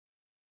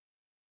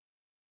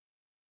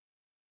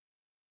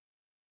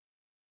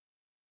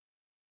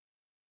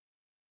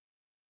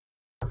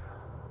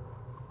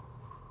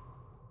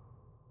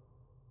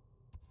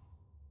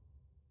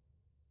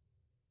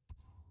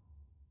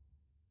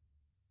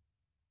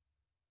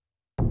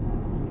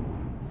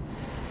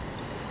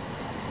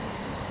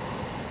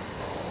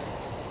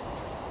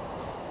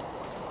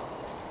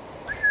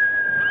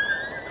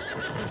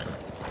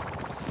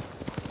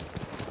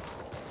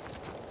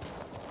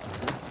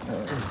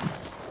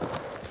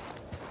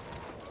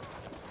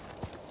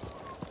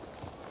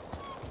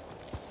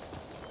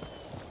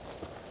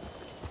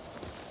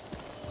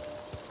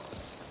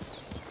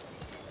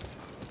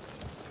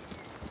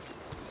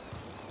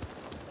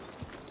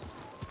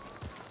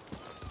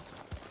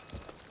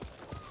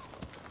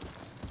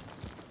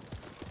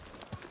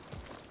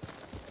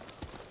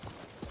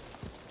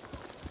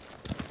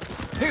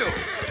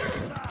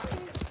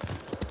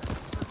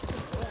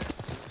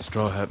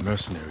Straw Hat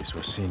mercenaries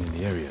were seen in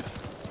the area.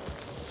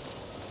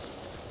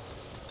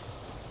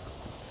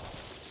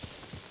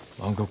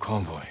 Mongol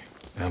convoy,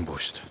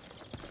 ambushed.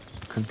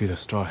 Could be the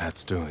Straw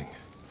Hats doing.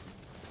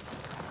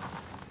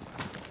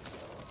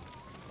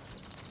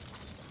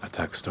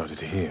 Attack started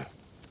here,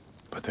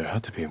 but there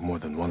had to be more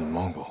than one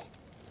Mongol.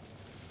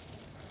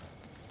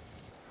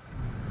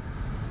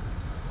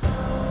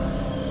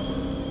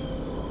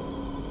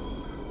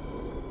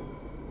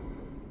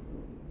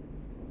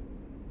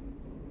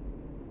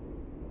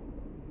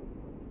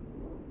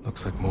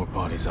 Looks like more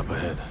bodies up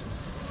ahead.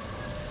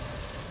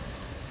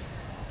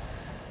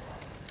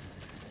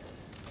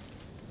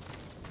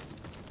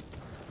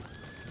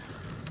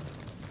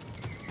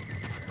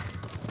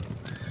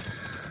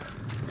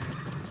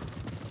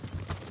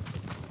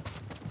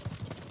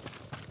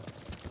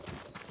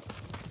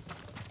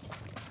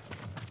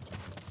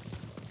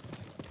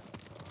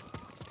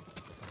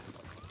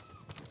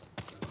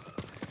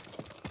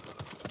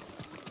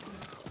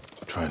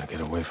 Trying to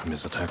get away from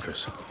his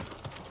attackers.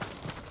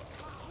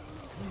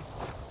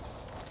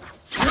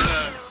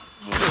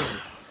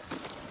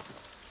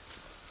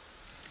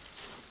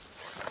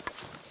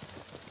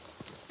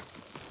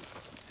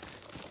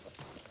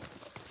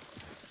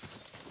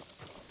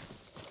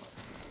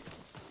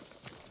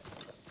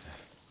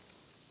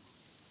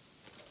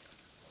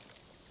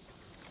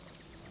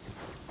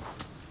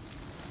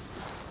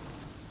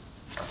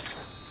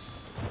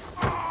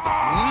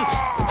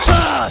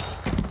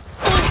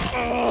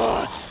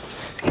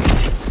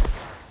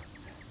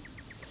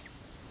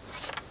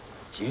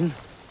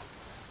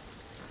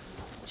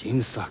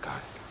 Jin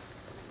Sakai.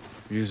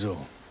 Ryuzo.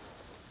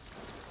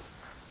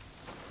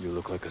 You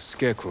look like a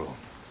scarecrow.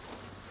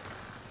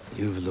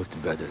 You've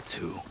looked better,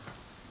 too.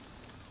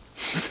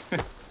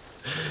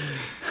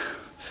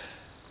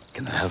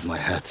 Can I have my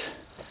hat?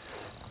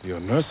 You're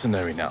a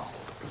mercenary now.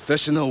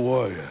 Professional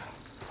warrior.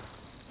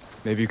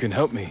 Maybe you can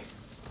help me.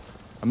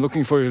 I'm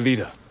looking for your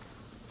leader.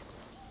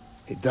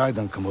 He died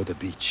on Komoda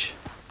Beach.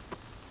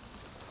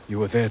 You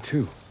were there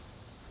too.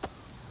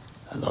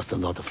 I lost a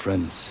lot of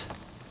friends.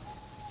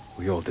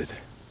 We all did.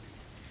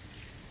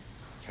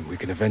 And we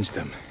can avenge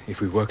them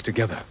if we work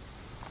together.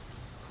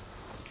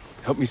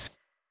 Help me save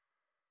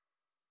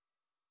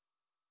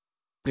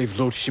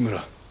Lord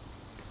Shimura.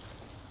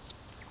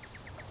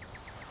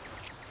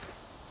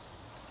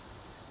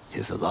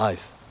 He's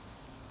alive.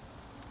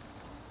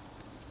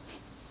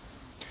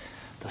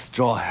 The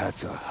Straw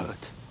Hats are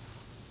hurt.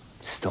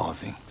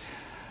 Starving.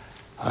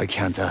 I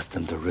can't ask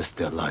them to risk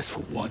their lives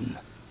for one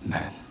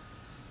man.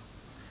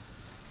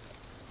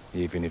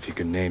 Even if you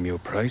can name your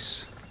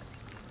price?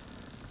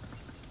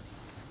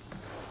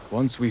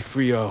 Once we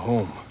free our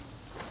home,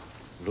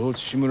 Lord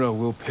Shimura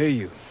will pay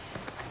you.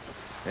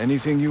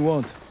 Anything you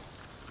want.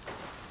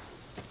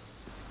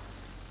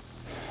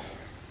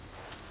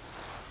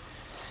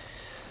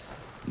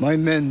 My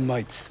men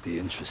might be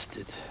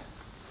interested.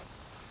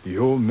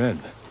 Your men?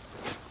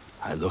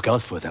 I look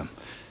out for them.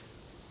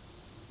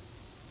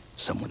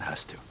 Someone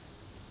has to.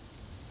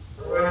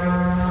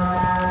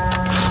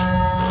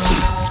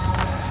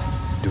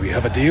 Do we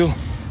have a deal?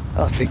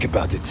 I'll think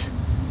about it.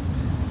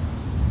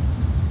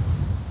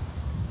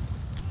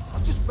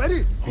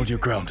 Hold your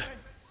ground.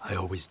 I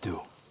always do.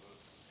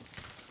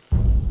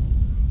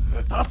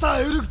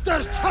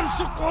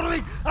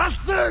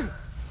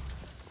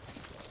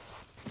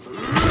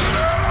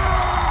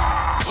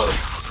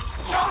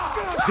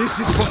 This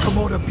is for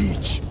Komoda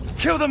Beach.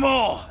 Kill them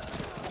all!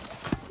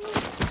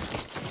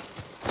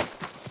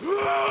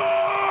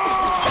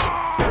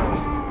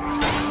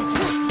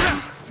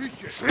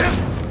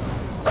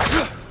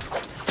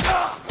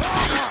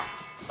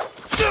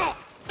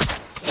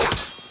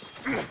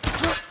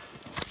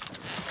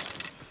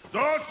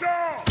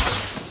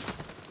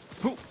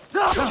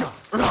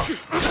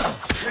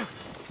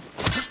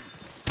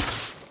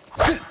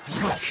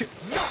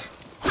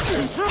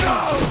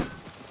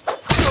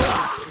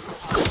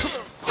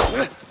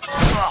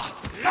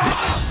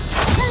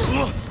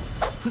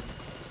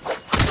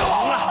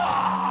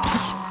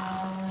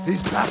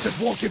 These bastards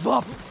won't give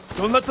up.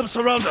 Don't let them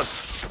surround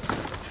us.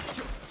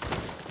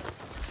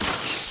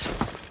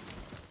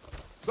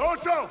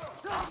 Dojo!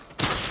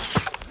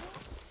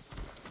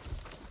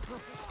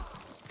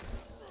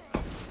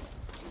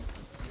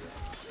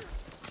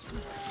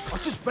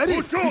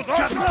 Ready?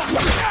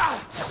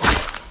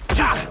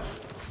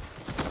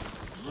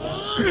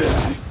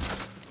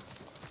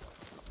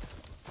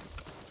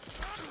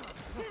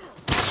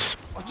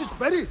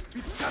 Ready?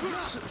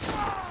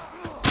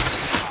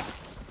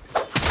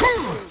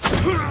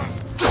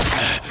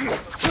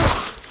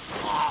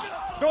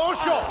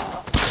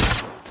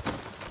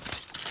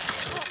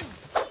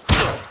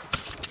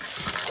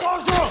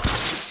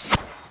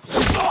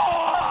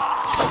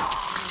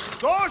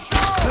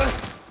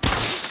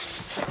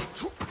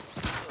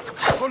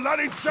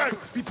 Logitech!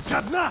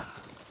 Bichadna!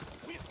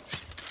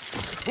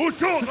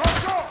 Usho!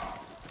 Dojo!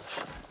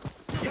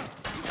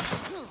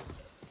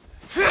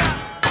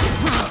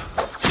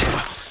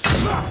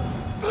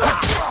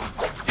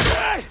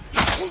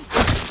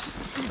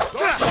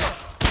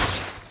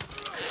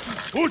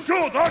 Usho!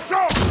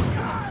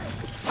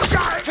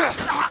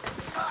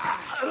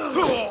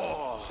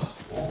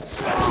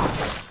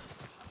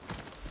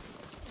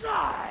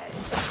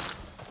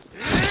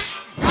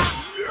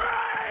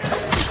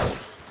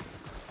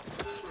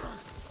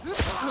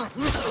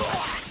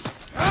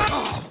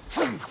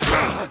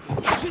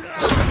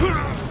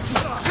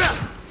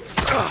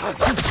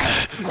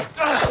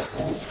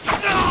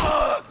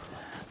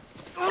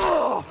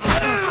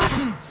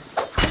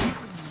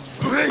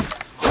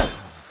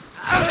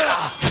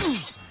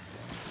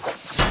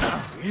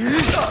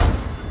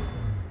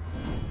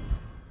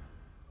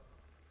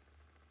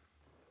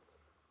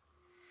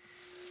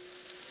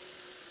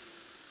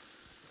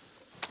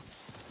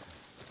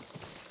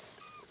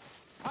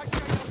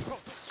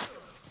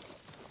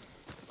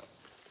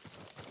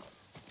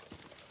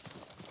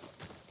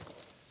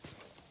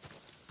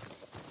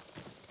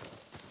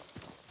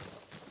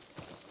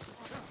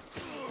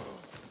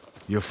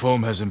 Your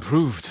form has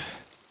improved.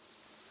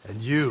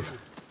 And you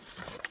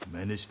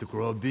managed to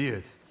grow a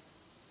beard.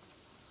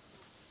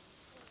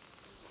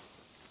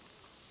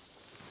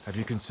 Have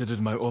you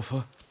considered my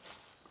offer?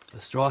 The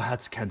Straw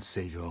Hats can't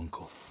save your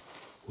uncle.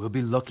 We'll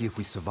be lucky if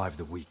we survive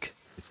the week.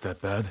 It's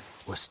that bad?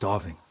 We're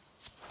starving.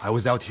 I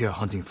was out here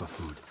hunting for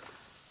food,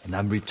 and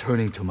I'm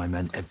returning to my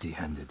men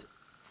empty-handed.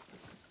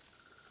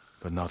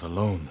 But not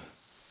alone.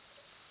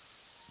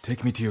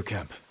 Take me to your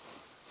camp.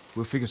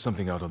 We'll figure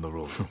something out on the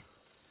road.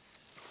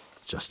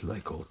 Just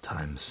like old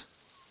times.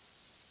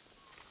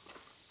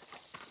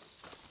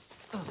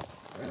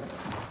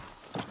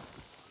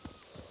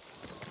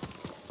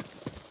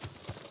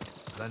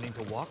 Planning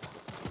to walk?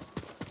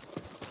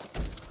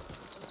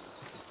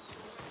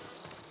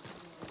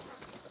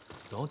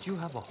 Don't you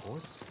have a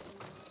horse?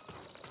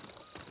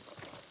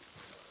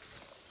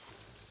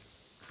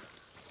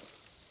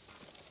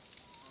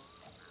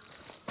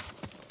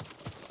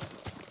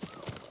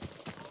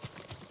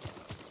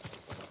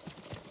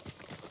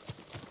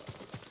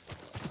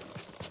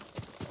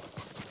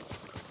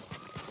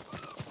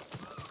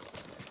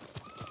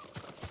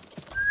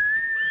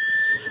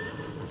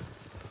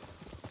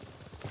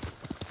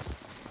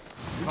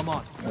 Come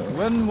on.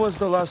 When was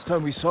the last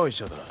time we saw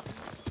each other?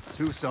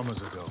 2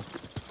 summers ago.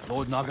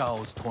 Lord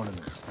Nagao's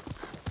tournament.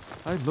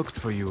 I looked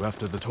for you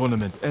after the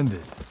tournament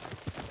ended.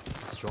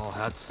 Straw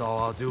Hats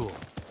saw our duel.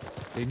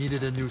 They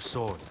needed a new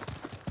sword.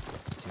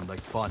 Seemed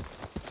like fun.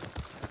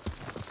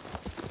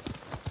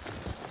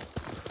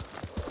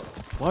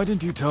 Why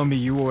didn't you tell me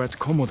you were at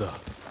Komoda?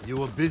 You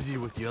were busy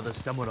with the other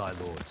samurai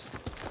lords.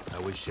 I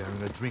was sharing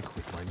a drink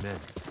with my men.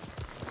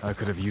 I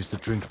could have used a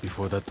drink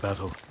before that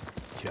battle.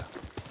 Yeah,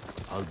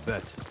 I'll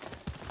bet.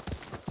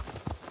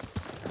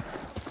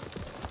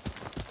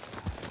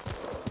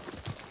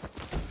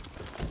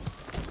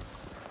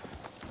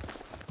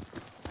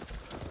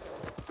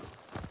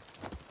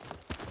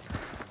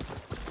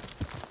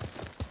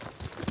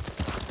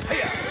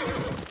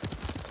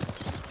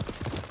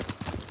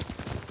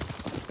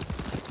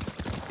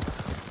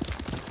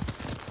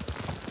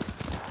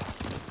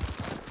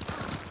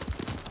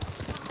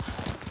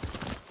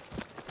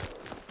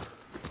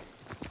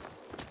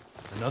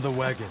 Another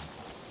wagon.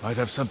 Might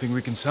have something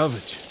we can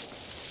salvage.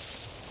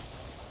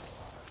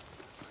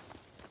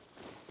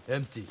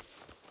 Empty.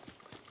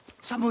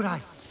 Samurai!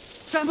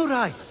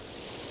 Samurai!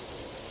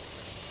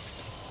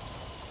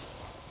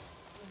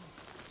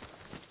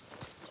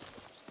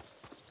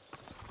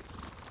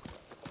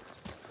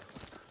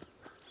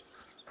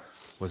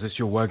 Was this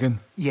your wagon?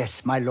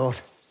 Yes, my lord.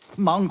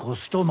 Mongols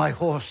stole my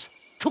horse,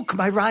 took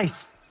my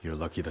rice. You're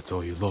lucky that's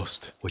all you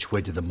lost. Which way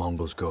did the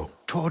Mongols go?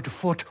 Toward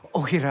Fort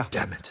Ohira.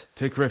 Damn it.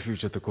 Take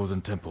refuge at the Golden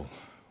Temple.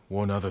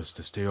 Warn others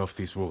to stay off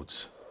these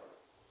roads.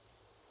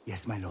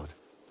 Yes, my lord.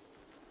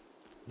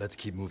 Let's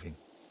keep moving.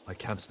 My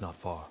camp's not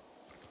far.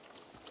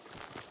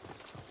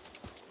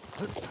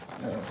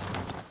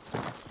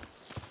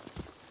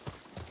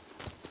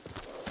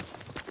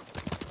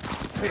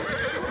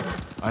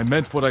 I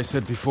meant what I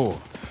said before.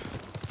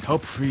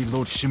 Help free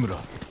Lord Shimura,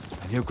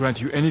 and he'll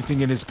grant you anything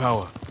in his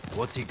power.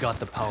 What's he got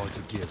the power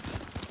to give?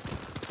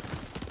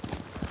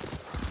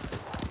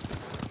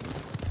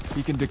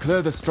 He can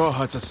declare the Straw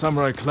Hats a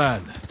samurai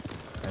clan,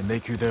 and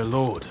make you their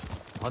lord.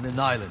 On an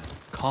island,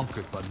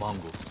 conquered by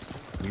Mongols.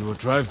 We will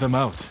drive them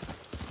out.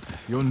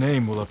 Your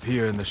name will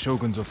appear in the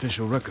Shogun's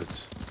official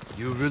records.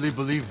 You really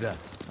believe that?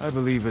 I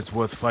believe it's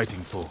worth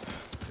fighting for.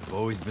 You've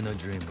always been a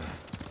dreamer.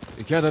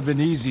 It can't have been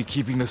easy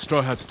keeping the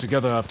Straw Hats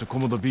together after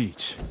Komoda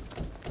Beach.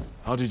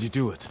 How did you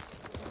do it?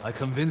 I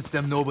convinced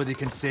them nobody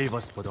can save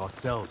us but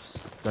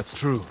ourselves. That's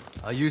true.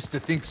 I used to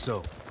think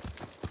so.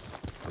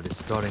 But it's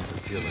starting to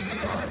feel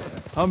like a lie.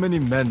 How many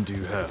men do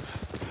you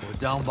have? We're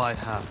down by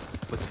half,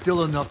 but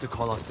still enough to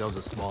call ourselves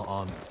a small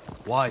army.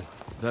 Why?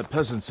 That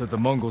peasant said the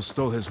Mongols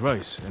stole his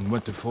rice and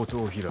went to Fort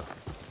Ohira.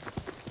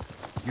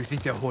 You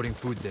think they're hoarding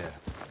food there?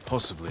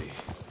 Possibly.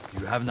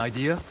 You have an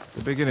idea?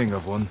 The beginning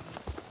of one.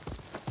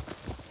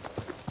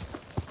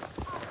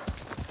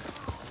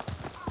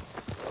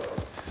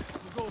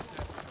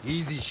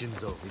 Easy,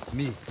 Shinzo. It's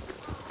me.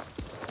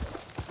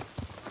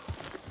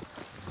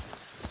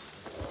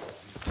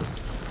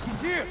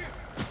 He's here!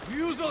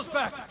 Ryuzo's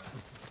back!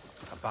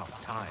 About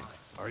time.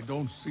 I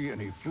don't see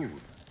any food.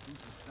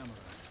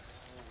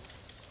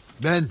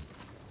 Men,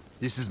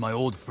 this is my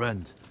old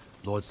friend,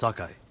 Lord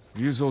Sakai.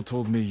 Ryuzo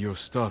told me you're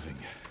starving.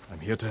 I'm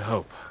here to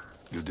help.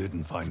 You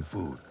didn't find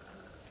food.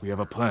 We have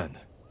a plan.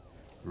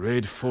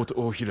 Raid Fort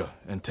Ohira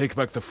and take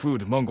back the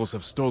food Mongols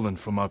have stolen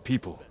from our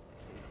people.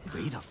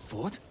 Raid a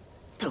fort?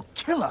 They'll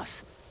kill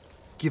us!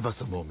 Give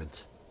us a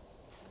moment.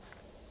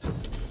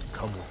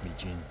 Come with me,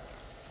 Jin.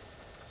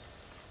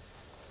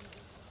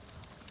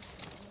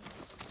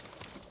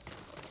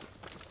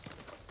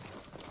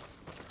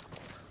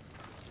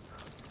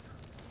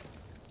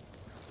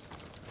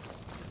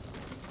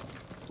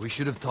 We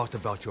should have talked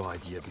about your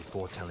idea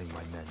before telling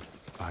my men.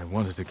 I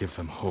wanted to give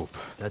them hope.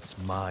 That's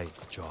my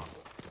job.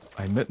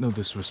 I meant no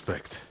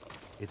disrespect.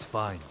 It's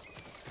fine.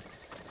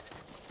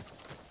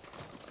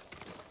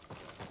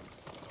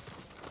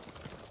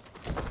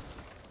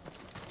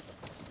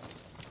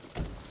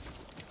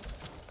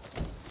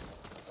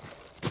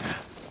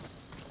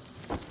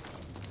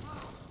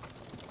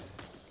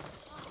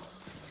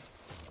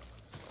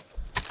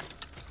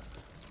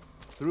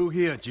 Through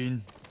here,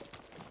 Jin.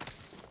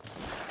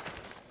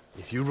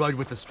 If you ride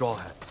with the Straw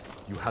Hats,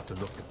 you have to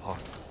look the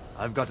part.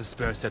 I've got a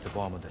spare set of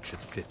armor that should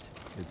fit.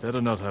 It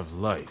better not have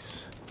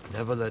lice.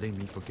 Never letting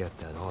me forget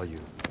that, are you?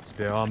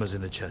 Spare armor's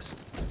in the chest.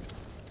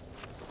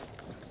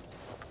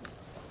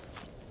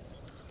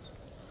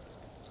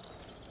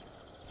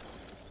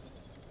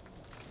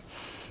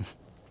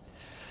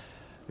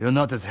 You're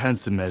not as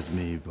handsome as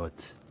me,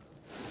 but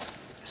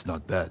it's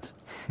not bad.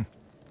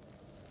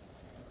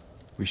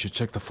 We should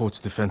check the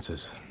fort's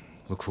defenses.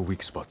 Look for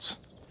weak spots.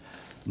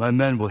 My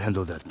men will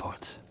handle that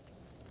part.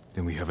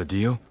 Then we have a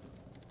deal?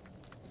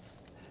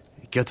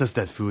 Get us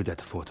that food at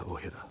Fort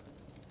Ohira,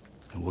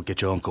 and we'll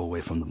get your uncle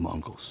away from the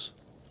Mongols.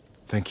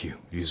 Thank you,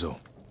 Ryuzo.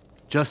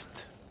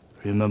 Just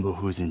remember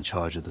who's in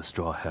charge of the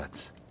Straw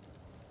Hats.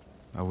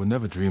 I would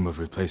never dream of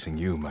replacing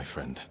you, my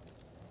friend.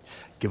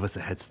 Give us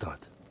a head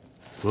start.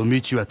 We'll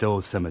meet you at the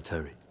old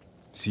cemetery.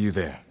 See you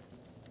there.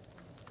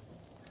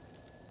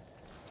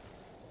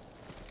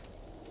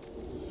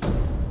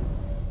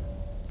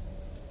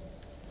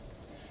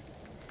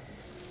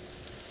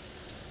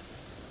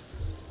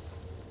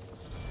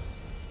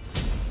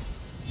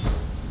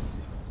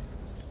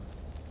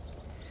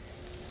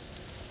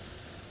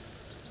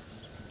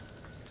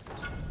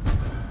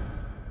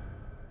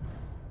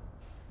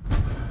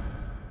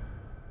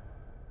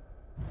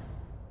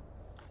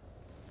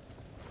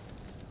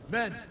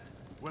 Men,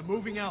 we're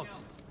moving out.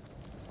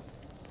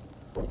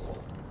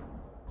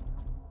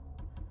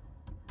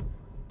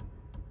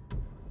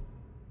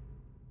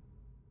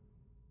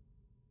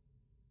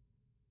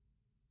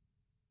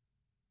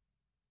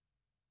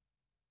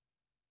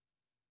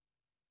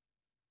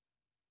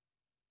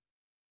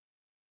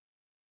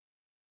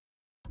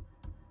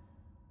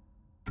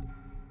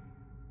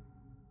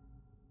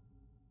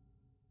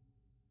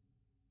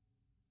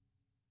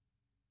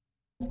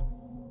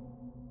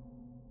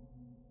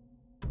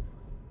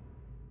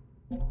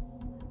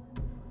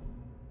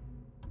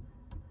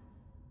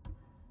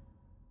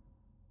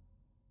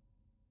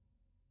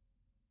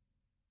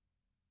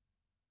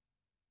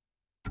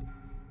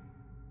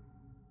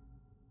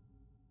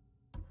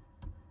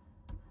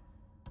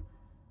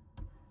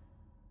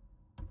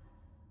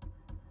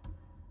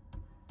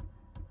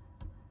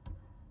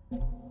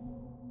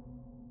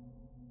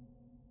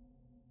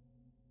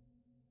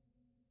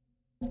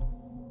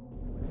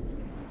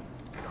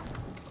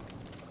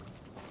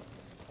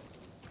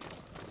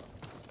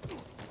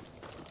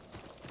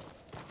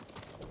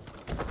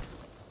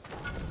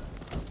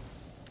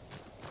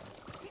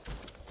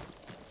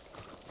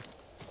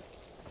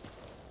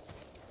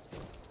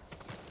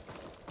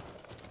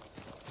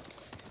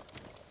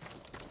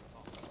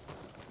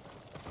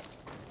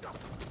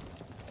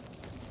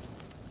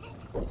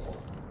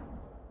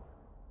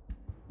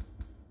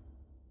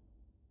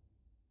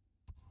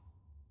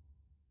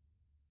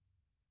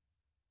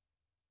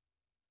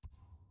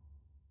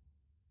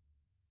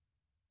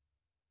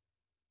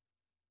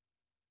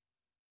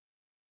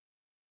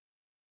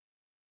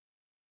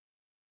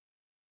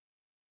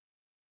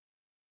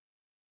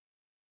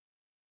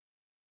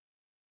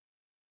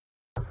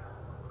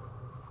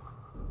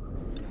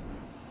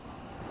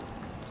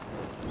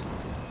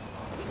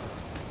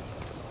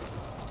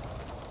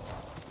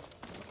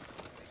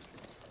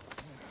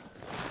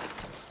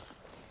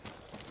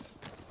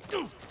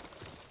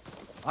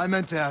 I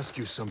meant to ask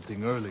you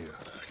something earlier.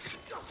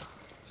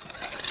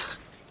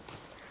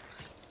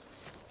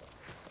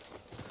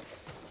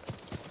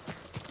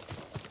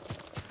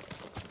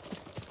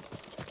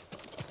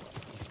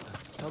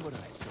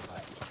 Samurai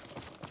survived.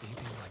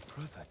 Maybe my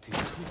brother did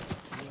too.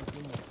 I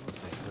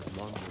heard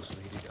Mongols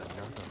raided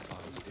another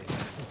farm's day.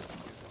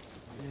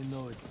 You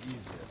know it's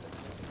easier than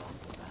living off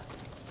the land.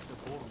 The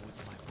boar with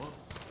my bow.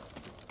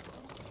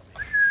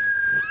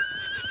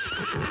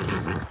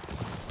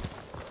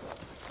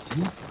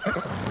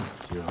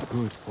 You're a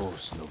good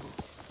horse, Nobu.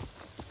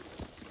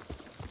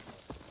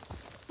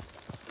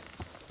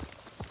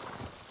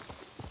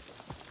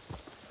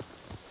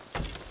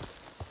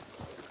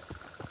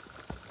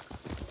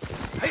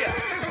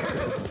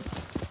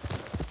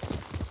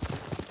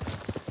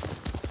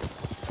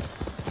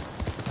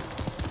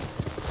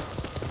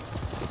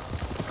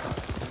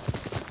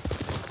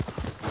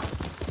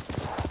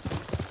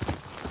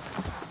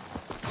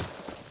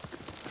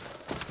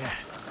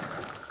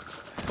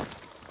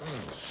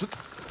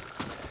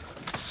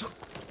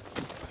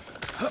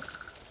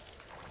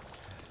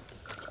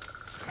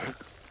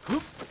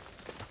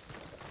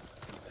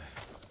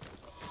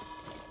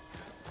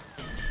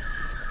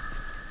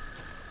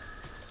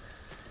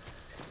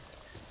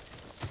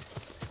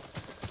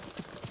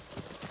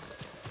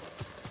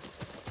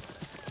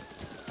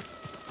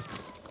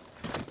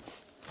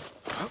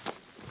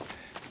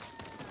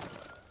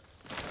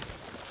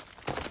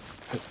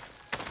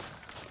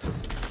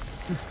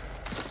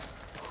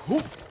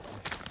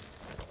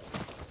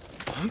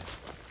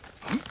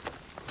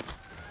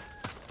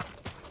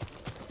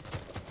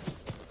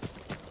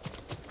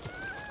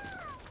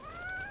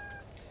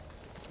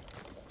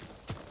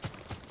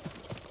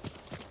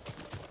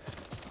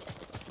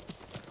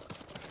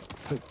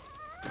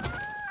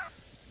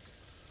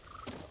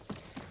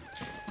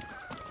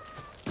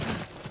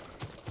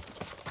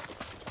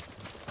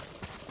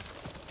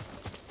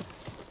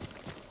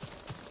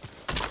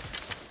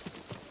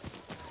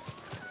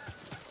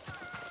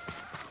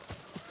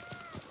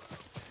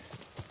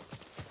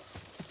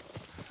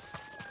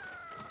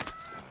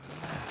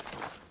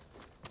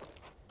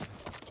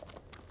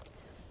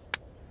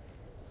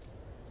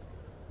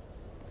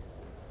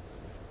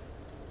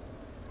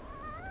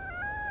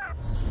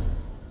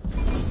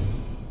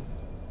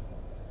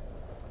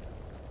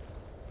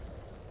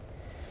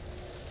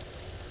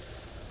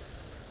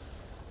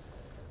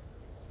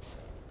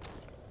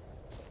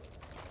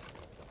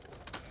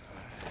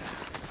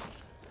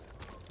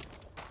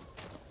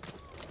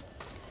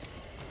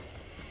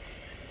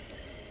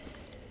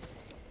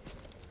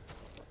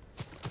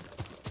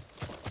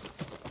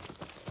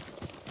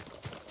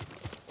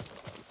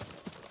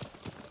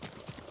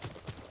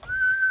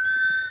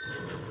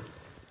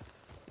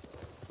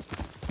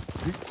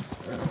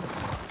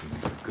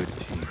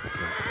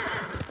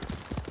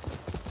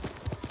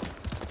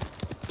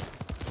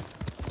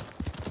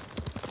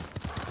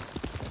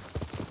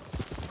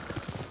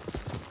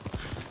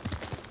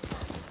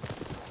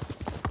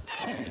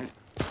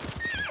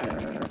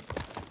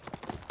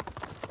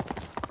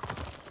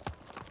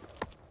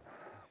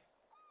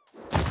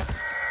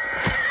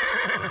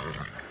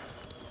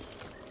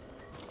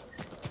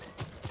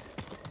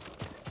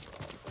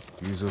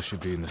 Ryuzo should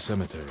be in the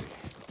cemetery.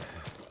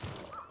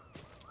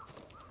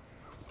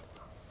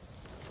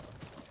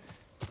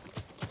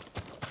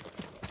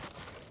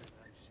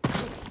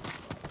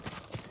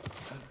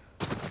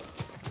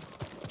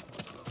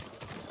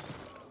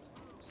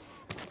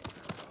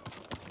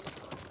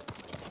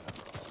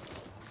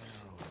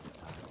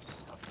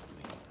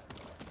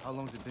 How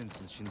long's it been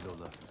since Shinzo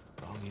left?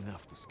 Long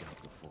enough to scout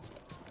the fort.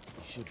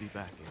 He should be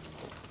back any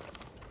moment.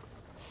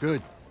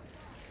 Good.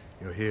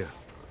 You're here.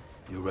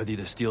 You ready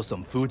to steal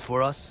some food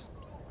for us?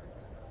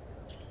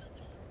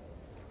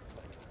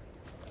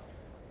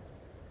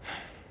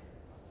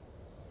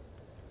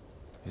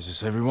 Is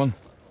this everyone?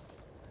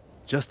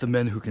 Just the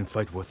men who can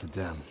fight worth a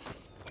damn.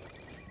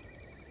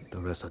 The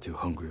rest are too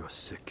hungry or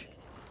sick.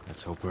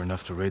 Let's hope we're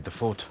enough to raid the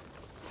fort.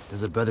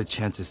 There's a better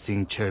chance of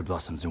seeing cherry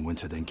blossoms in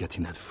winter than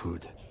getting that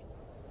food.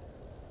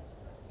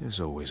 There's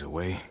always a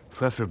way.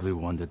 Preferably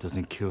one that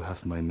doesn't kill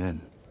half my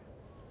men.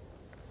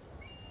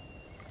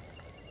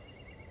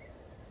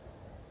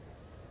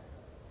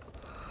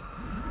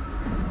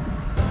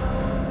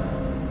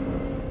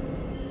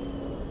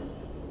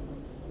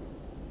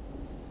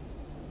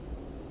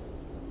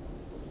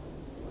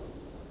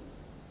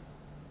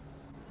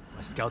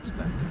 My scout's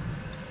back.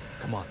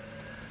 Come on.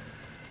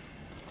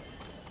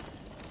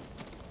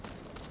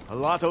 A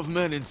lot of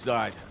men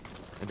inside,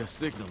 and a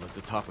signal at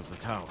the top of the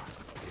tower.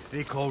 If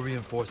they call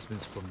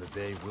reinforcements from the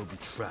bay, we'll be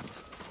trapped.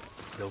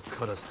 They'll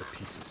cut us to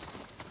pieces.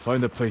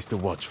 Find a place to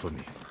watch for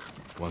me.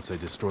 Once they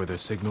destroy their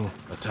signal,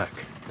 attack.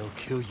 They'll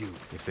kill you.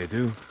 If they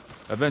do,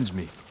 avenge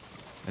me.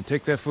 And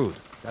take their food.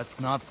 That's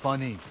not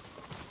funny.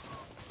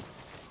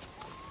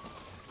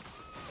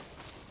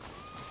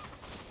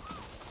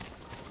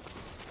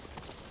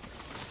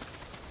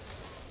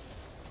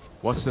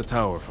 Watch the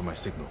tower for my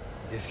signal.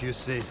 If you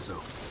say so.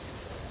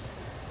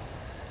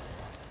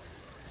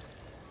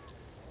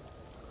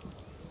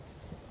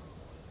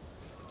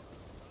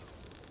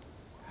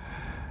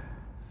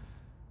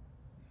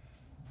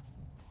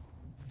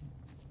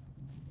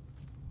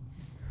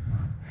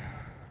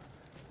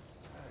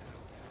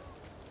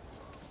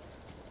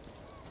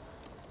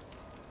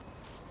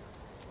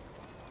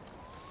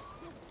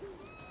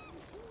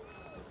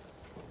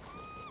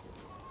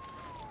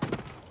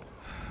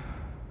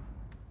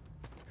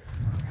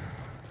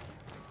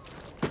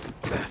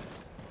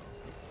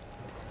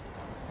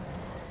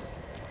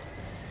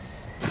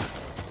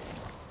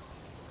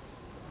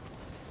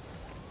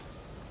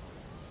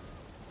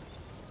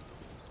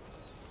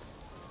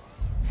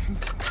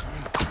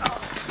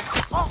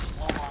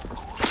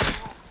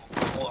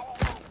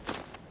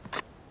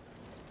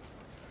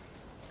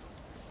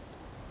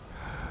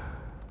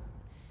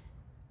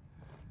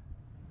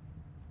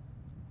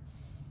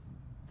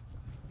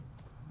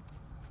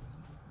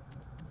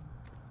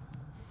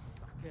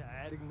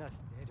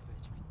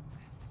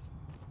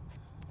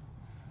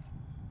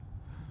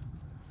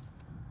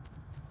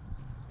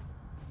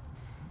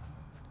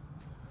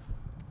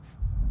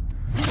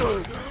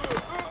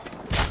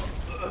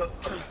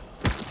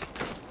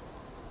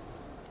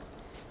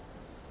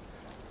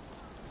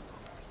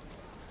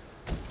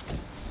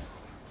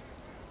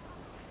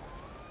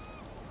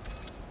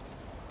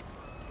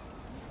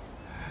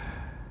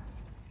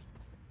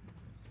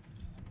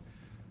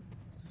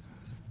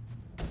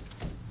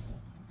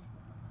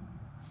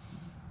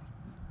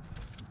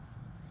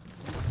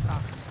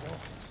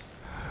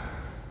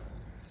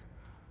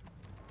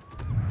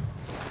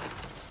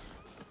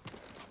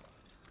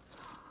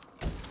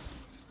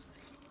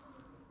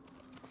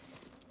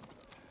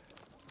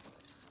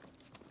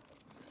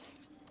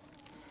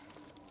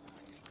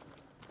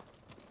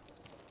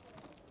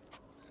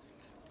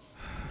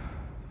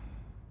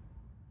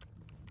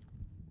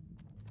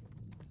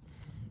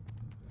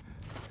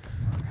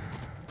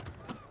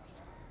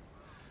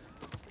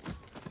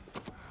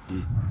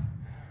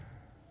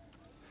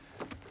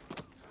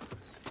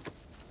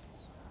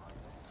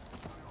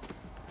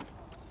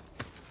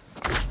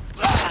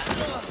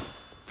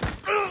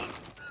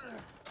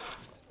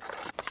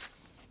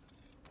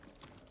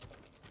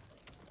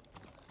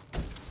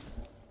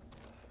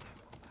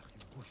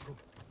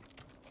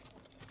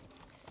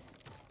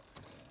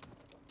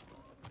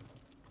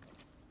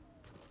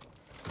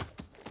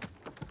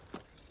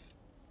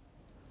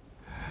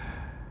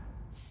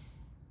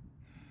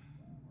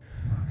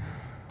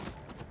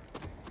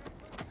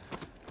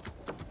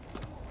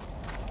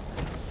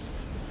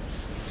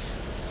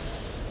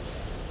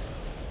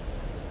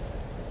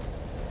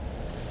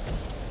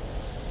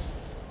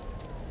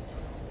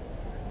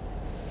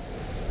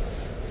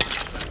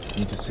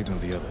 Need to signal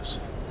the others.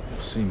 They'll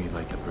see me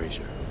like a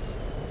brazier.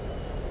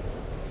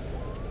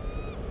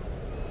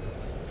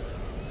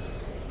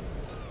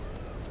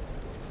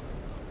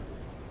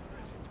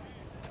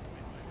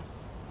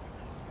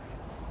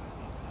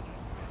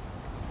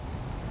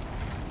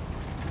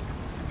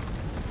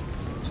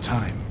 It's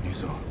time,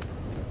 Ryuzo.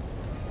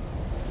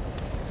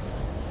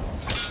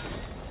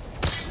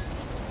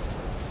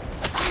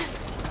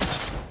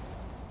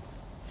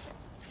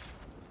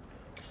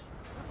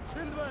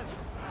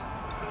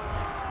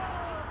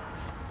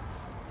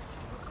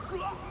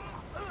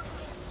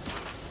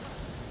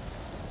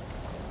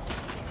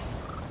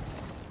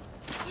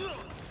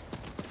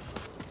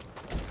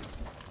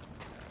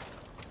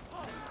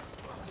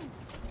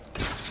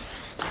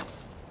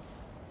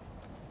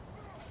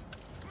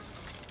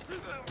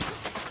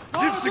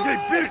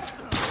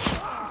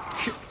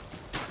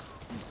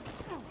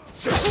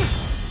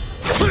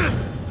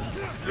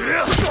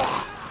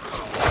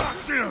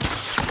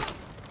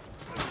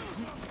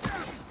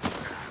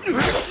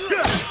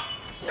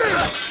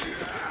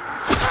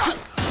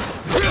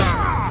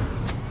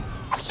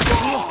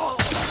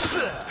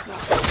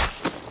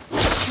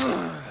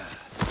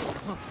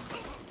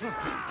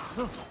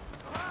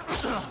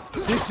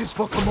 This is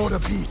for Komoda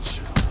Beach.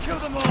 Kill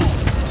them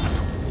all!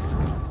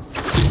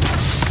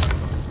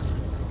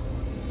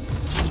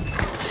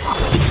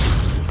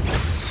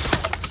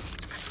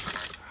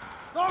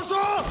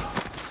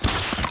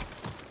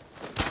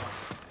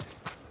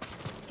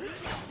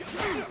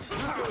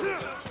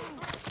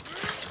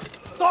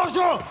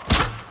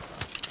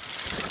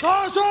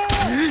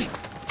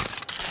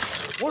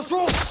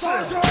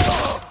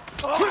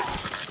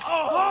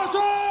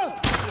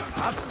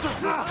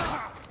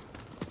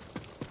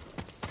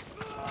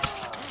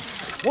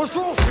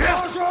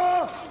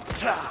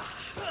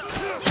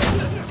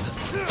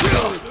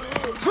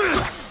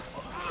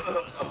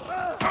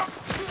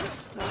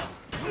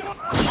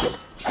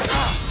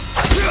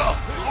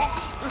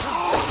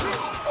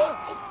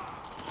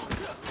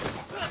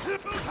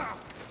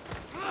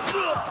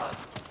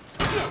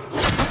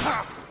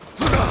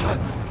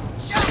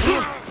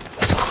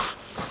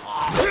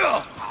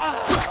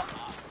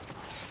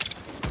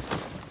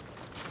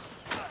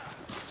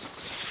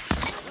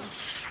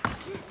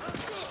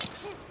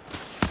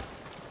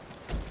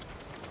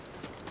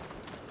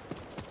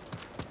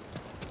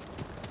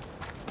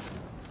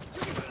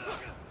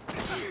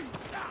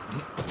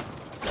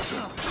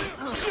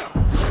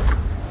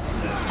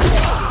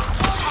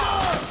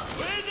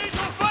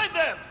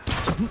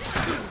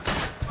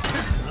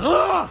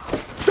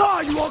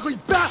 Die, you ugly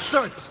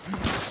bastards!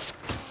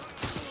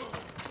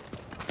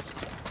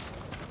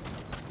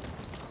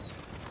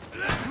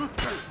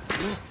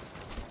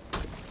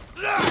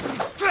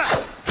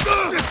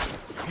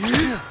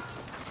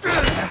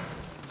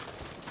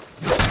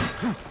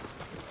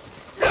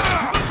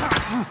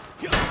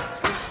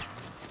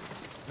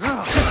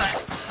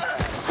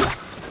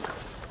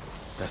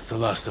 That's the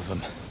last of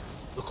them.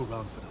 Look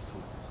around for the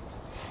food.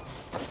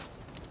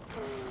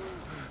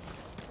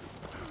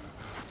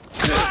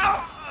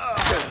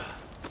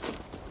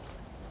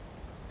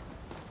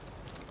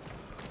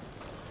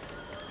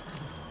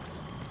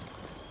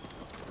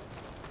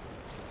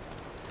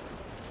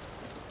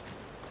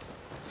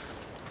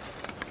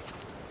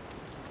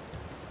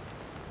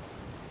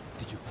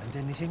 Did you find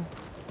anything?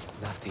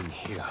 Nothing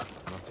here.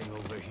 Nothing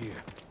over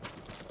here.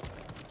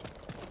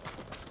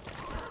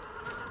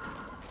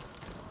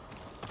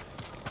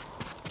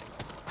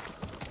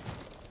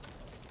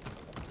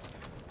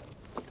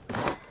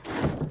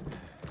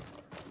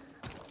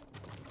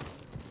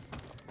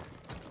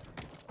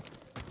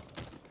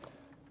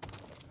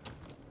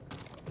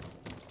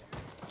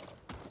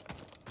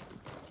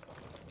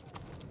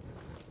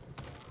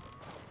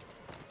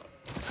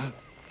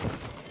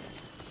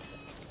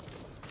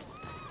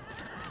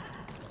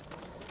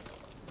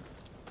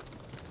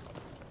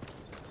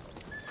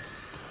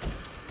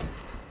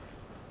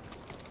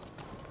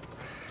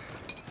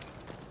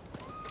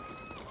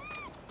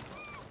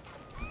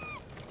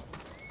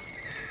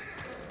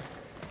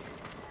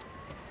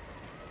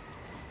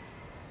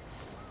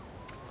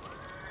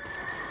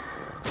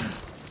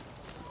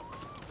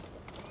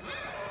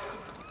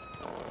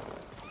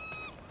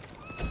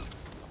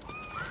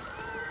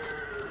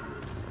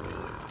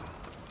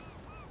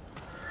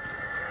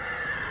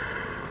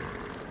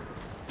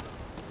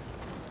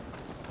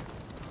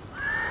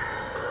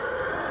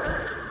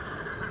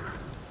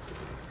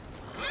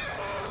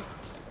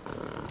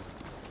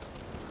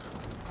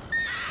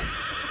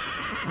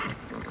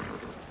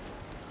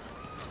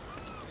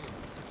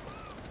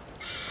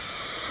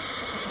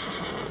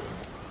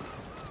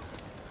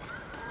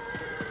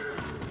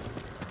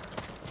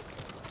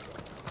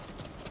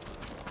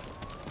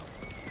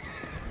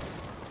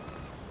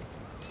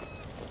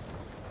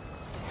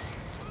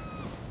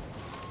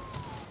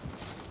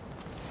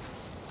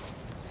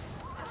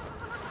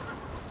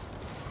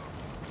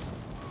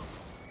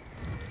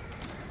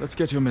 Let's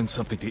get your men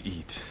something to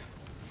eat.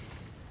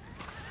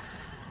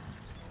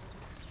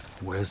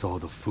 Where's all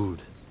the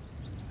food?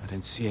 I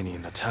didn't see any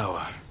in the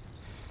tower.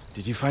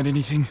 Did you find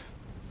anything?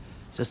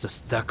 Just a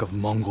stack of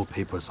Mongol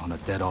papers on a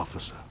dead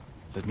officer.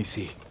 Let me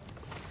see.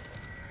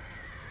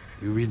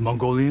 You read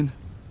Mongolian?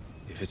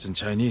 If it's in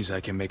Chinese,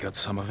 I can make out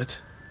some of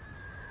it.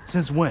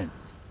 Since when?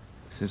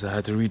 Since I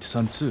had to read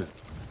Sun Tzu.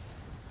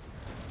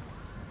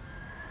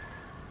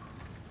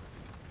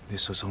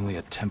 This was only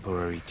a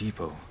temporary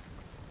depot.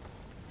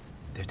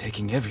 They're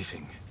taking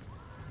everything.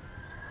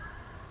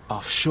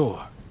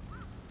 Offshore.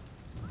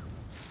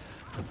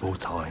 The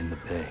boats are in the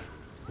bay.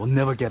 We'll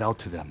never get out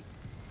to them.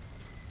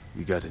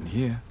 We got in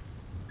here.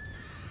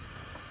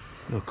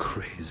 You're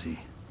crazy.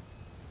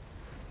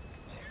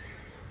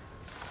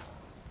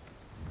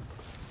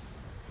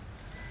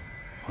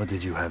 What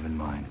did you have in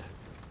mind?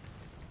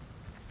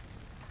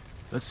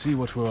 Let's see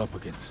what we're up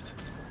against.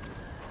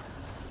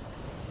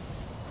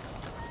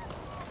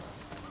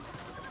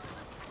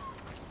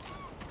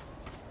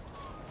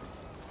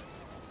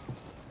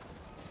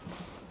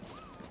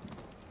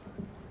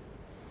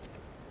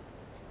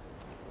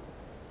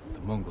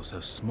 The Mongols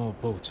have small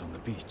boats on the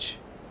beach.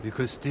 We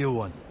could steal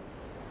one,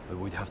 but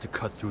we'd have to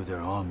cut through their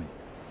army.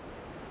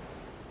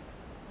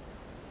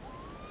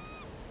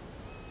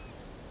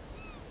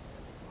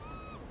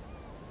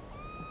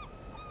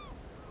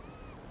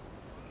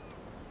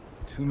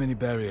 Too many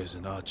barriers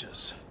and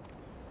archers.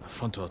 A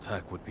frontal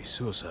attack would be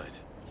suicide.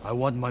 I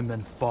want my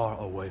men far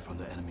away from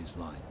the enemy's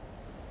line.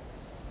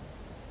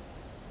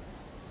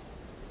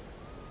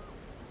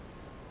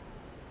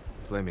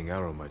 Flaming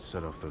arrow might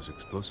set off those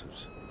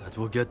explosives. That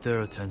will get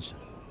their attention.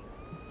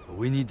 But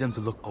we need them to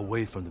look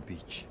away from the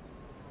beach.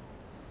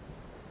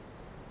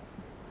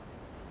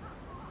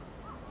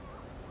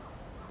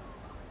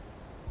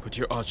 Put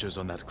your archers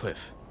on that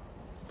cliff.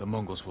 The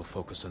Mongols will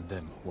focus on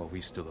them while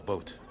we steal a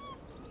boat.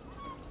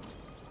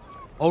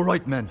 All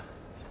right, men.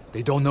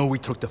 They don't know we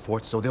took the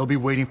fort, so they'll be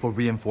waiting for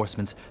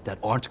reinforcements that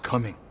aren't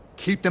coming.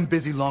 Keep them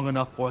busy long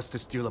enough for us to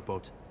steal a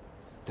boat.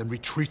 Then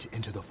retreat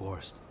into the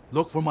forest.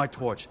 Look for my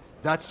torch.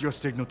 That's your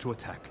signal to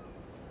attack.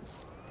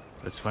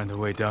 Let's find a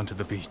way down to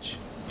the beach.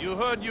 You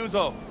heard,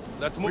 Ryuzo.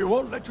 Let's move. We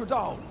won't let you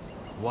down.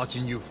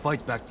 Watching you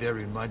fight back there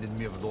reminded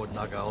me of Lord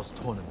Nagao's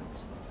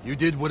tournaments. You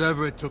did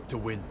whatever it took to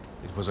win.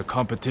 It was a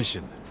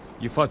competition.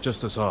 You fought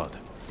just as hard.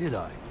 Did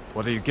I?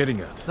 What are you getting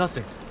at?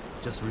 Nothing.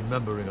 Just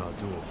remembering our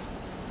duel.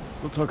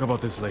 We'll talk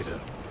about this later.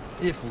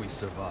 If we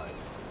survive.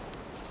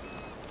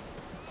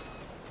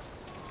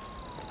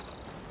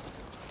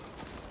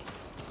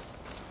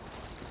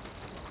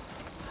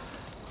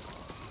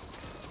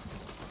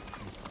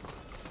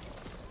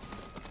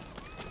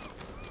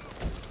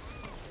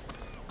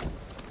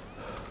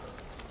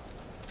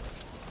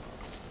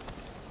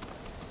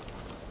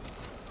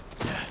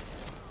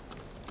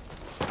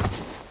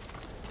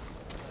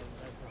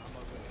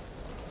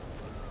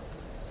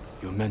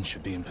 Your men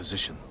should be in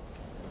position.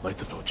 Light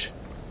the torch.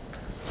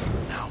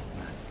 Now.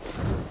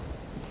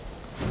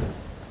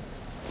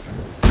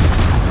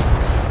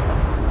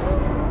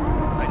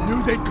 I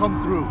knew they'd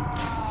come through.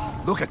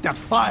 Look at that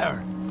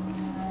fire!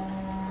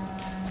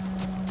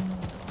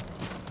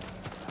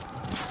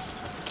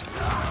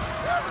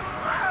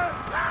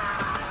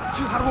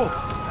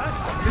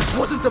 Chiharu! This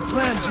wasn't the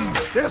plan,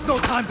 G. There's no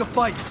time to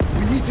fight.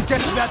 We need to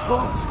get to that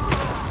boat.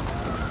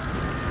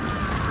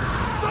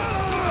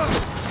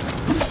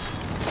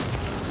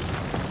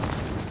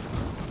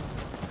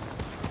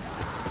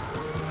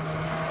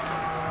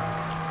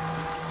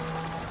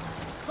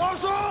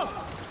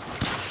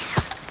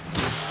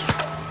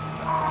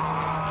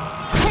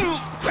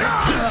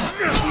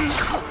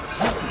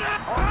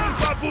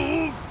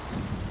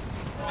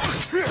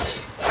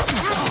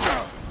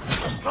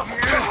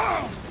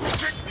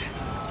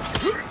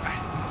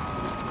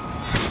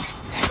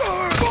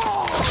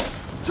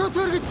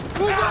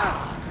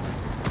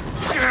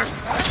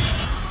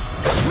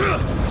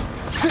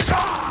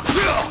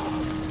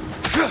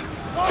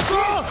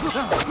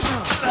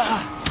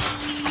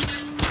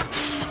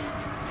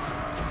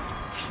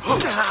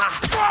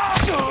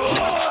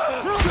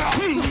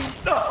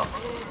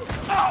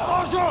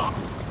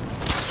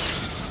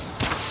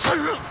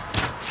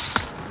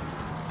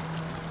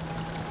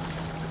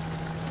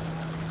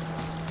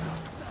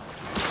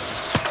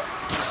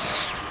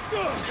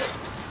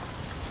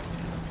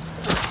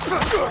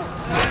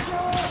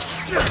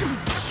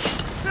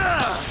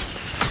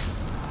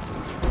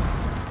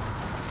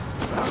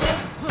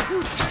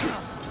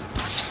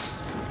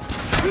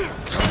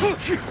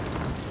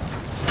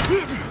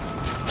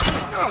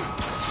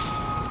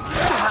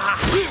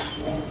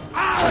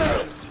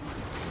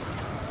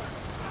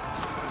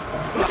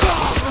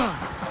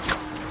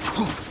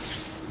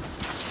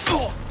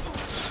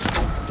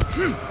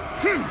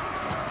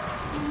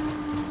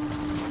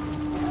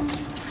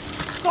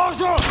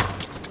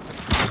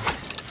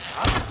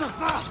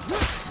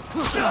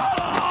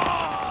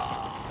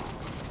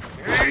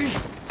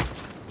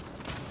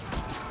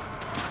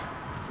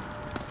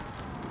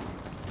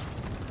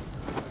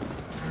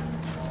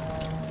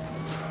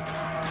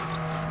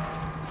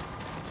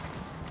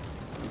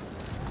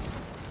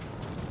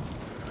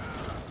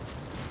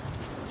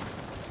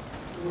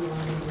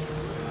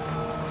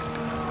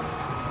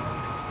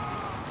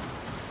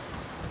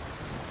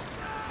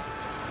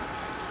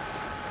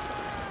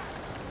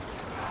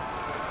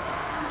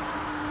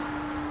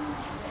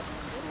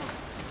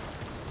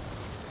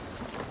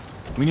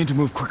 We need to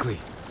move quickly.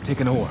 Take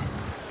an oar.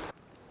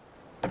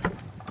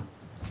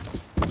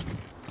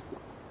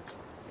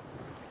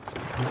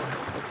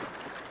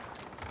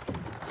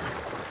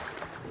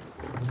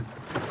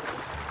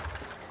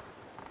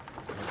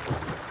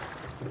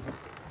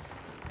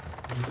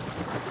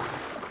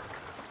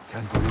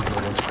 Can't believe no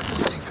one tried to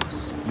sink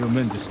us. Your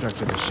men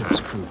distracted the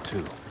ship's crew,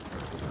 too.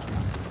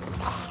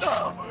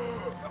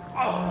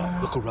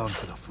 Look around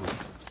for the food.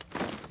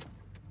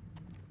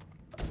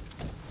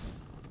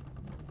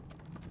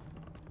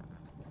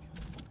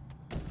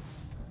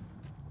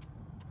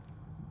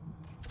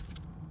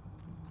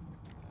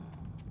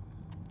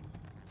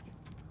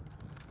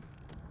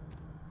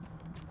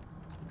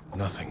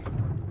 Nothing.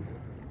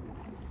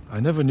 I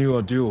never knew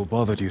our duel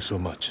bothered you so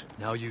much.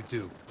 Now you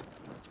do.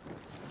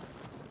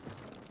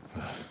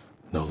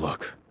 No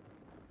luck.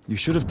 You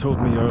should have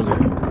told me earlier.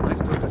 Life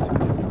took us in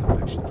different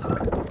directions.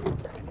 Anyway,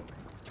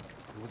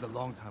 it was a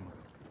long time ago.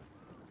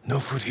 No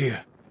food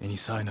here. Any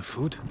sign of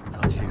food?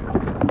 Not here.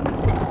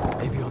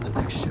 Maybe on the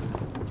next ship.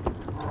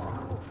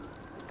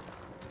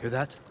 Hear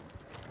that?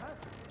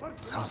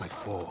 Sounds like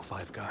 4 or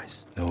 5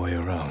 guys. No way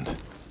around.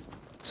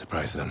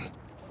 Surprise them.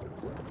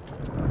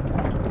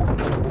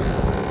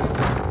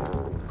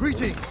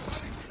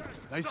 Greetings!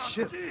 Nice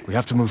ship. We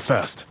have to move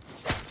fast.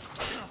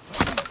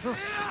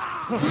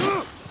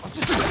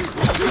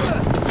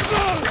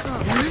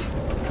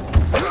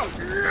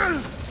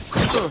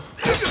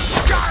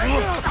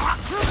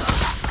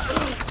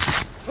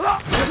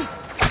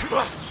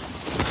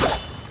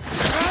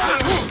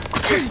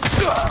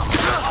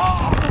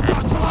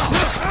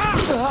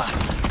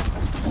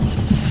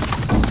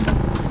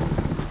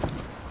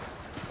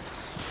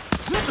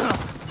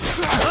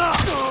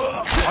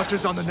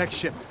 Archers on the next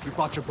ship. You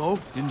brought your bow?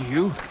 Didn't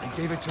you? I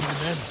gave it to my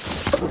men.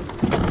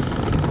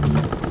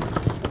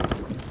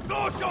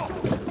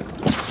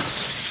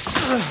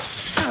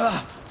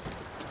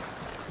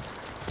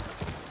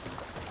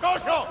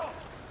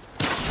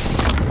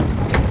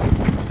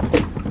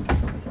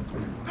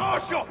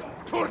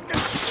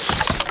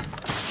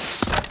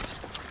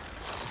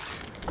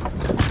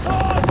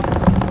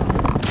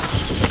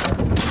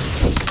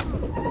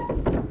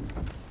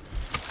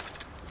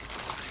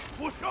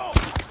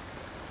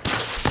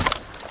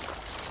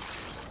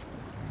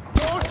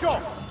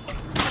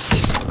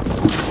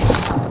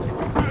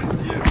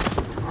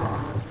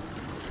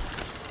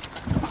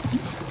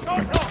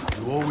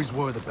 You always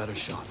were the better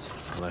shot.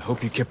 Well, I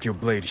hope you kept your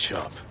blade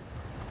sharp.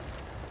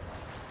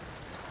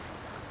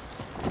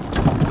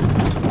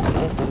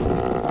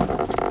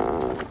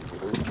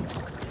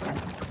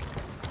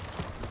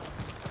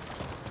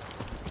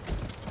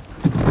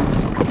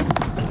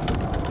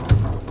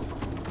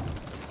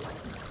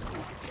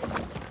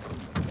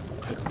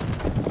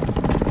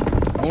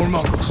 More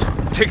Mongols.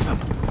 Take them.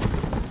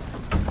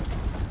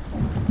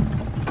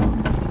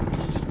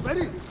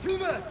 Ready?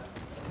 Human!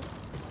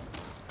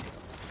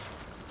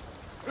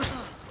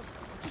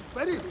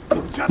 Ready?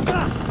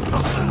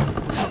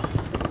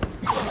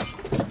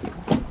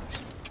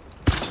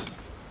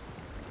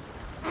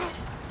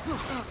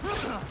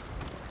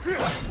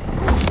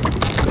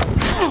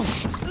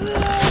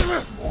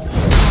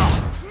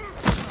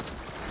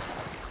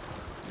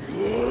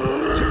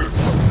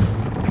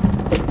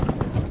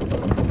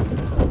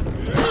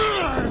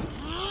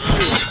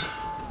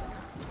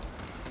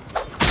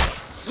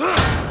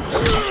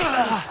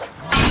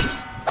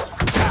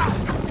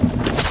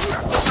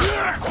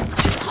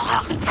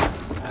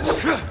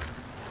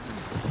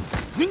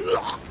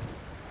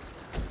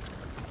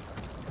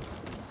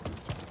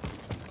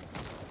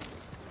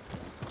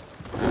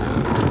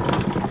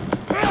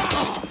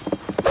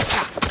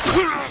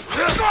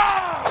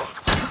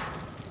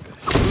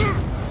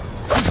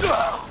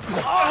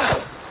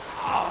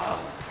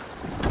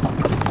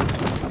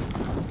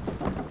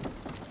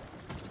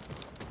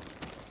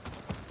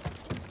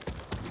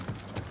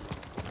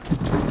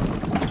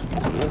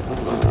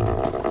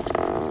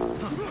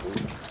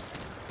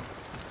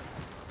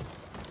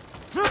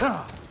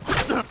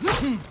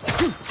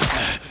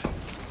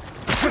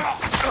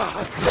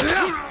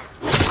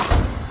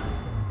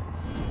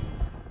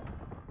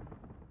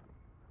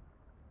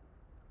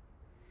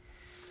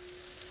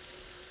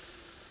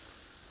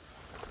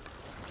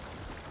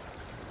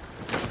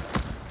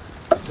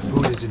 If the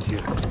food isn't here,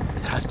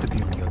 it has to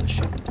be on the other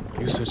ship.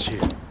 You search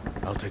here.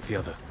 I'll take the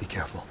other. Be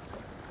careful.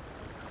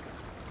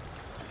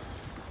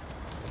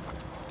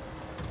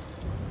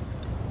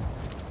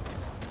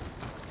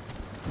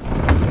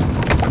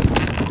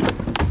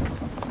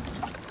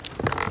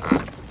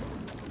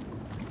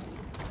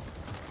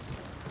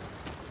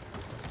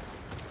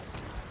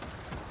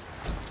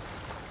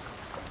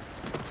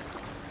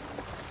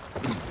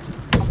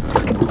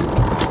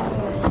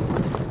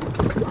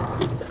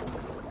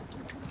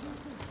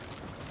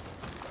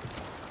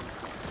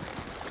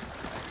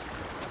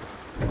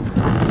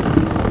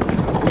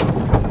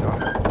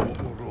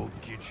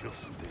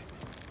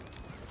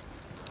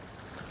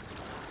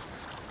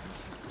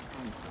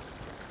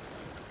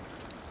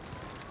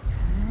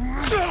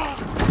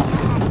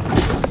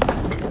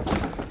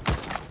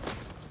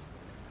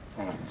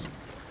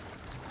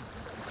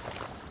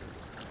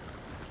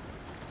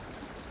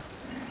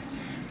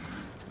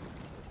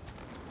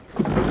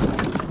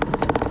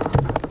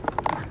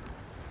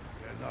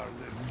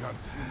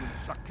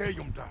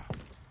 Keyumda.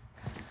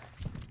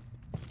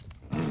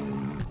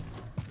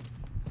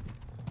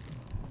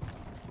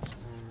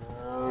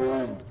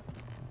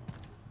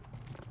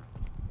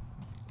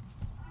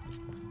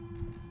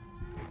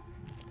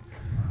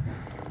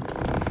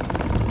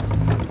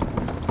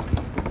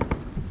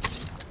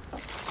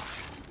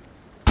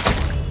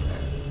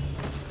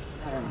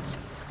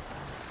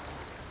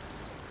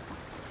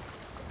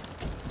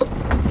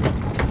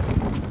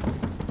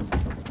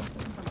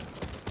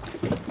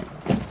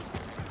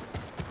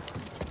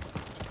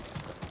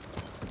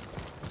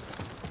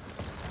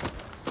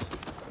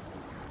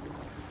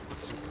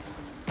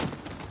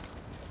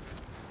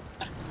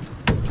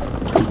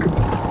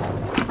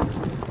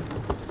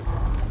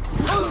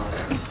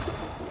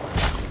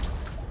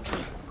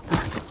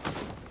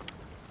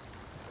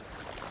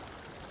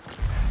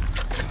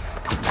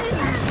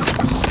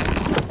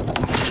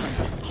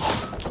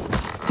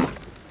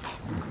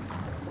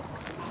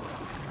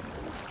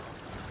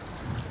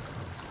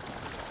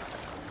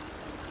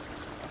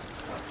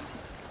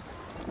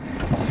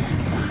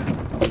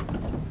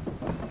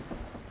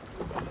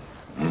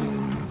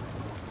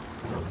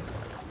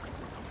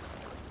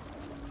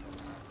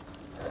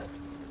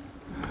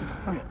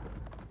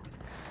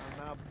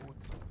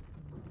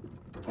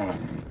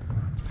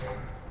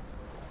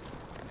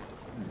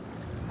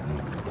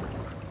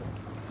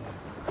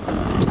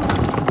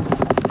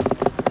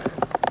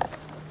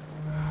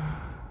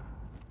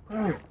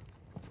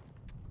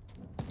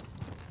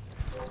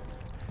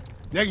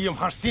 Negium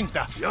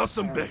Harsinta.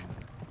 Yasambe.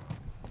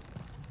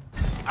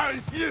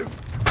 Alfiu.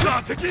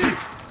 Lataki.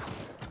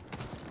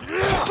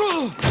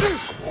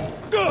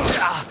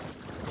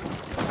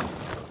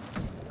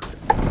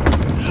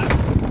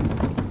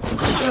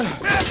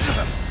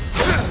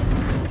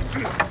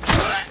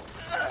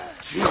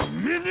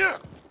 Chiminia.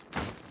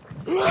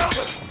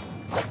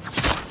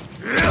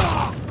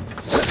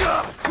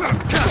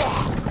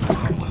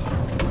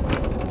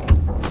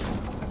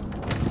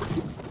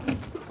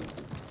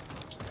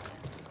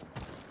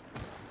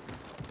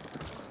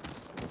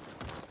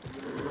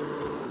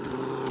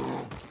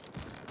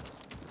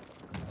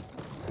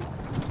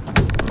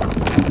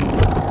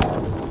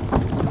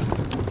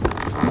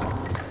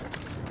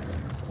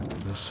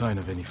 No sign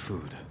of any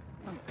food.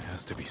 There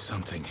has to be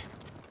something.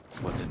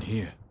 What's in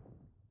here?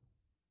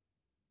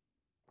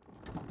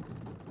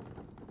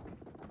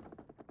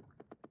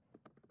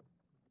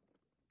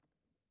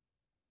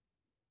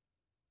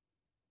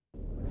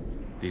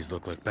 These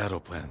look like battle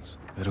plans.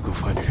 Better go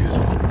find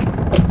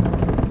Ryuzo.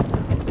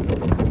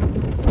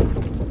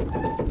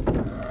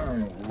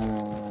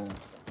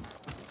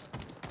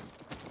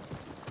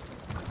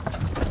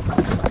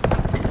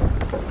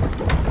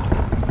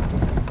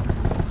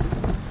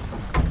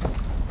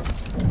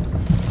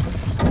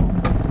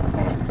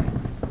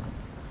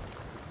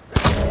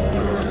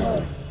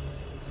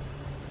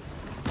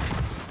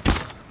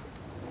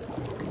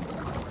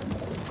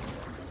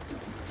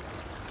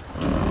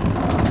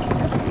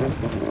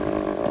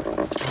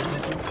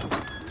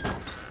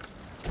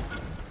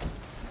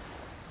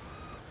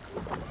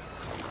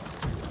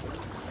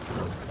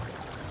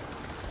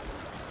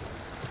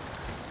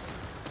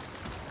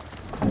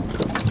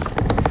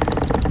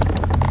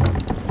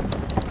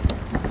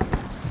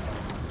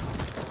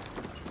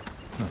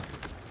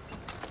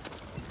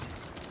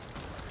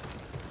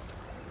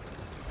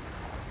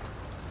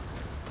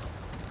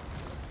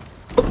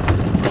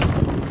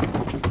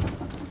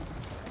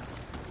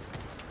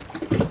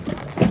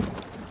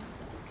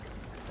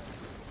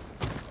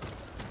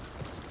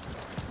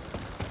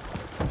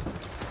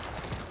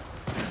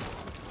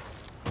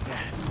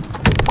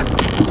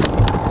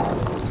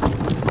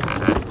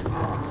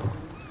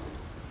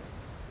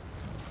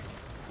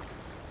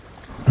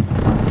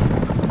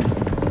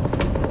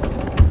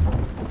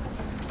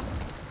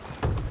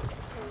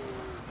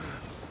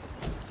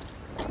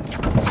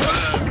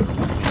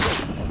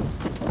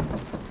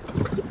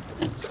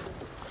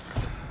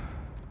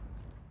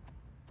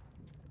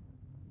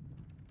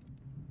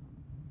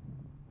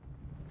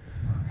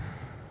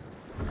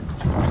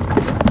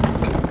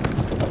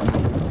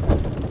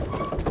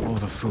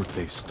 Food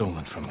they've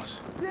stolen from us.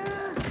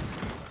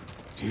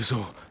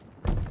 Ryuzo.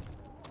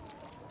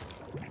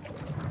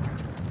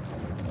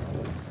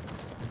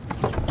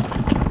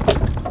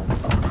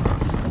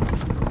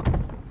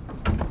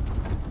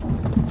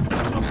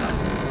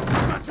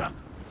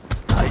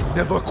 I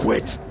never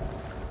quit!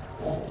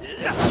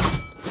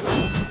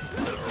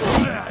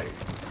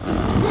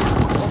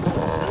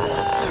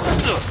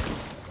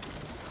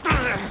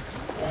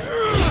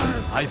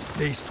 I've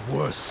faced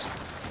worse.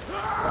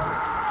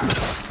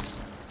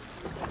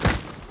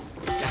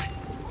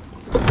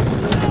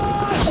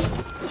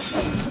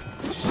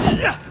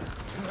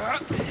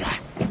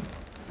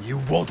 You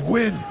won't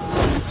win!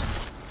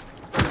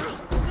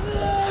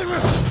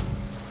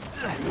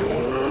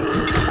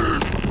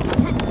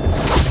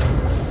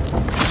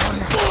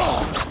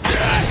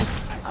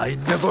 I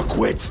never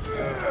quit!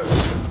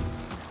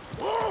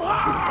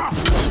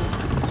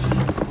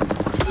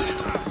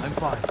 I'm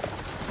fine.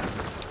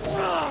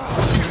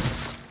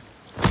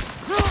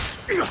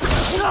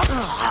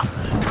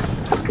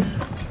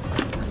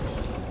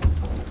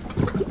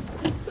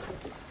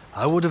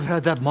 I would have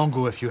had that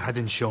Mongol if you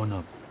hadn't shown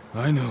up.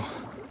 I know.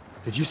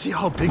 Did you see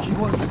how big he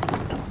was?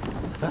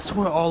 That's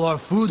where all our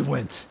food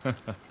went.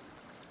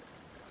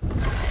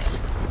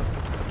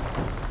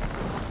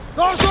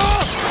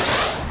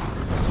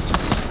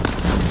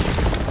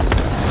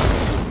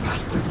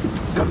 Bastards!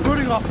 They're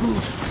burning our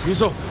food!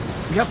 Ryuzo,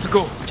 we have to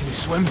go. Can you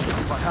swim?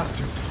 If I have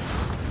to.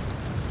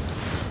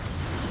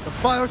 The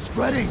fire's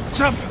spreading!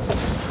 Jump!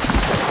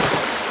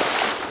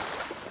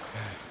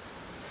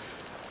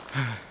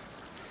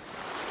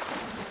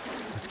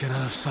 Let's get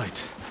out of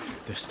sight.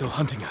 They're still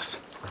hunting us.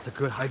 That's a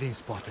good hiding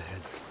spot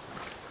ahead.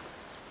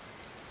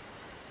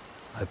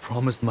 I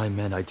promised my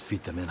men I'd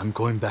feed them, and I'm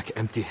going back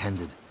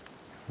empty-handed.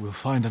 We'll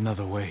find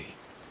another way.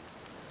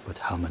 But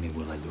how many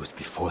will I lose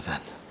before then?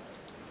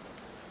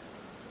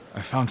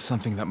 I found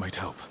something that might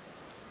help.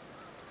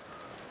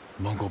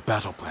 Mongol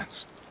battle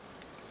plans.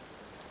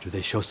 Do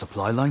they show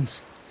supply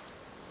lines?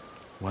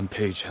 One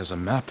page has a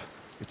map.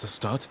 It's a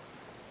start.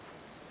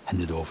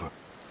 Hand it over.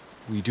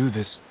 We do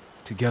this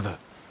together.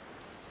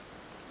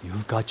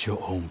 You've got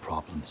your own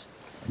problems,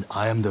 and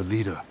I am the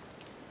leader.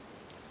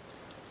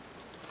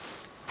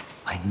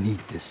 I need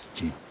this,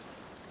 Jin.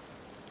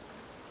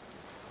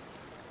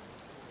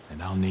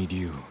 And I'll need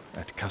you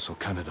at Castle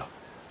Canada.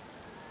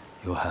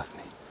 You'll have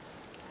me.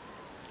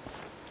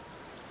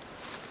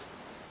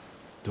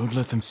 Don't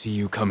let them see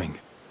you coming.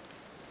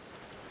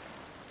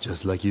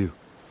 Just like you.